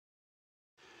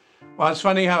Well, it's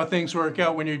funny how things work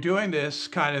out when you're doing this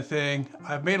kind of thing.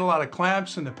 I've made a lot of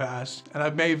clamps in the past, and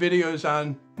I've made videos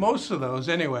on most of those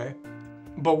anyway.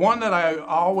 But one that I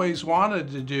always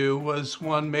wanted to do was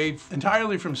one made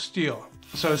entirely from steel.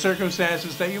 So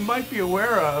circumstances that you might be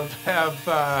aware of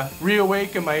have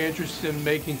reawakened my interest in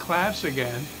making clamps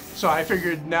again. So I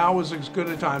figured now was as good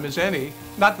a time as any.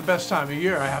 Not the best time of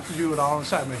year, I have to do it all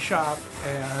inside my shop,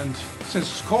 and since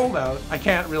it's cold out, I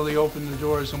can't really open the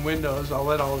doors and windows. I'll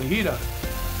let all the heat out.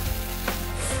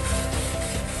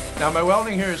 Now my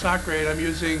welding here is not great. I'm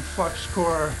using flux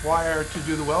core wire to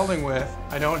do the welding with.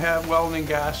 I don't have welding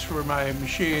gas for my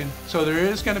machine, so there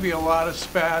is going to be a lot of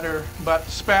spatter, but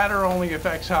spatter only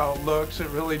affects how it looks. It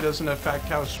really doesn't affect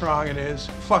how strong it is.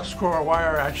 Flux core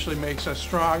wire actually makes a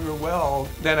stronger weld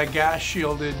than a gas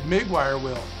shielded MIG wire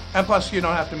will. And plus you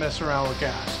don't have to mess around with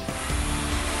gas.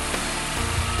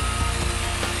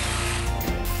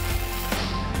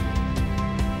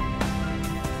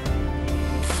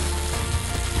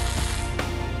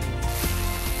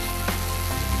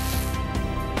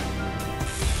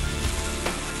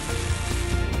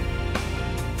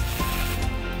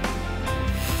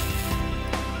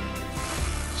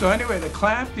 So anyway, the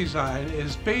clamp design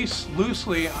is based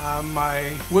loosely on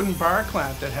my wooden bar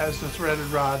clamp that has the threaded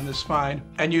rod in the spine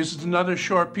and uses another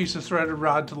short piece of threaded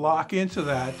rod to lock into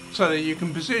that so that you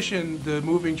can position the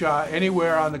moving jaw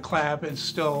anywhere on the clamp and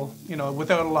still,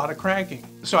 without a lot of cranking.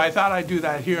 So I thought I'd do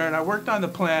that here, and I worked on the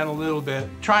plan a little bit,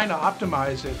 trying to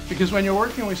optimize it, because when you're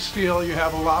working with steel, you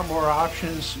have a lot more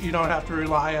options. You don't have to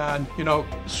rely on,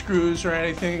 screws or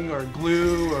anything, or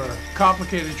glue, or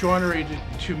complicated joinery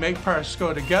to make parts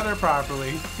go together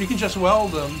properly. You can just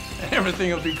weld them and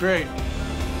everything will be great.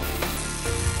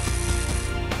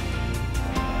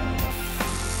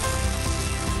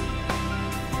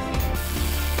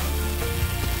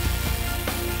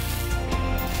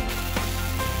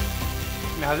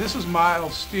 Now this is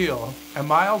mild steel, and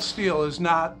mild steel is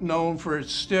not known for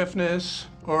its stiffness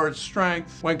or its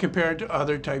strength when compared to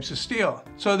other types of steel.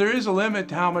 So there is a limit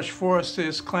to how much force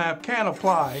this clamp can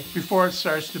apply before it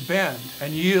starts to bend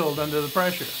and yield under the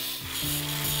pressure.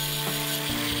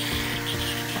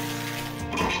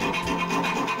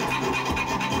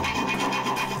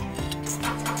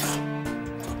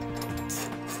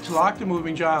 To lock the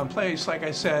moving jaw in place, like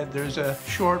I said, there's a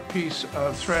short piece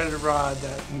of threaded rod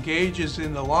that engages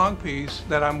in the long piece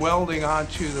that I'm welding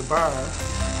onto the bar.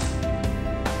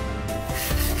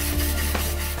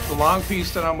 The long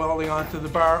piece that I'm welding onto the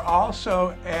bar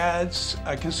also adds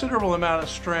a considerable amount of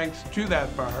strength to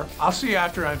that bar. I'll see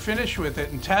after I'm finished with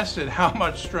it and test it how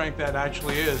much strength that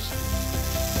actually is.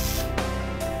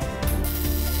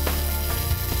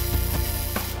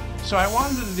 So I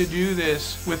wanted to do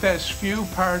this with as few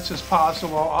parts as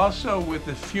possible, also with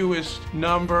the fewest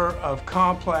number of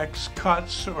complex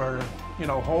cuts or,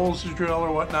 holes to drill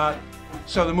or whatnot.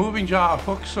 So the moving jaw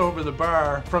hooks over the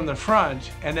bar from the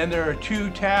front, and then there are two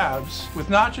tabs with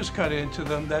notches cut into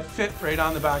them that fit right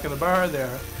on the back of the bar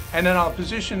there. And then I'll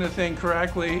position the thing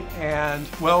correctly and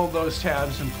weld those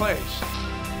tabs in place.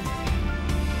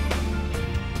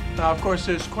 Now, of course,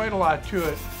 there's quite a lot to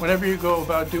it. Whenever you go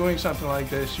about doing something like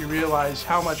this, you realize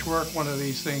how much work one of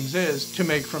these things is to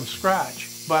make from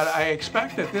scratch. But I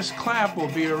expect that this clamp will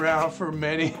be around for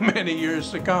many, many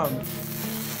years to come.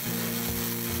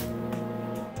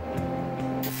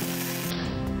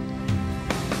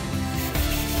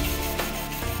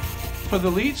 For the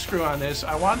lead screw on this,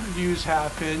 I wanted to use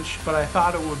 1/2 inch, but I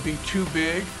thought it would be too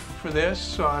big for this,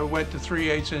 so I went to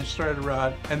 3/8 inch threaded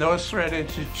rod, and those thread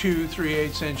into two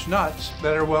 3/8 inch nuts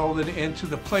that are welded into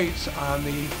the plates on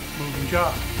the moving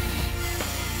jaw.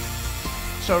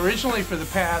 So originally for the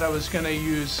pad I was going to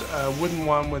use a wooden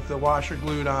one with the washer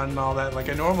glued on and all that like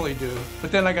I normally do,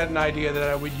 but then I got an idea that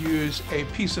I would use a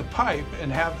piece of pipe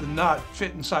and have the nut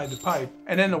fit inside the pipe,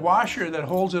 and then the washer that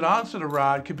holds it onto the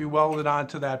rod could be welded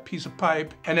onto that piece of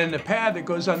pipe, and then the pad that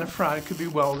goes on the front could be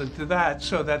welded to that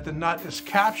so that the nut is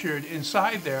captured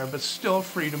inside there but still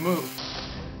free to move.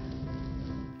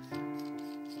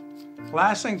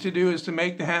 Last thing to do is to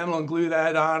make the handle and glue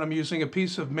that on. I'm using a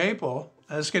piece of maple.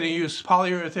 I was going to use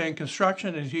polyurethane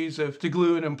construction adhesive to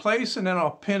glue it in place, and then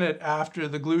I'll pin it after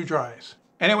the glue dries.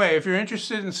 Anyway, if you're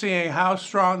interested in seeing how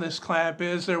strong this clamp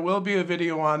is, there will be a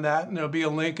video on that, and there'll be a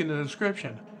link in the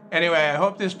description. Anyway, I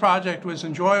hope this project was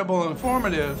enjoyable and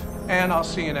informative, and I'll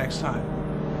see you next time.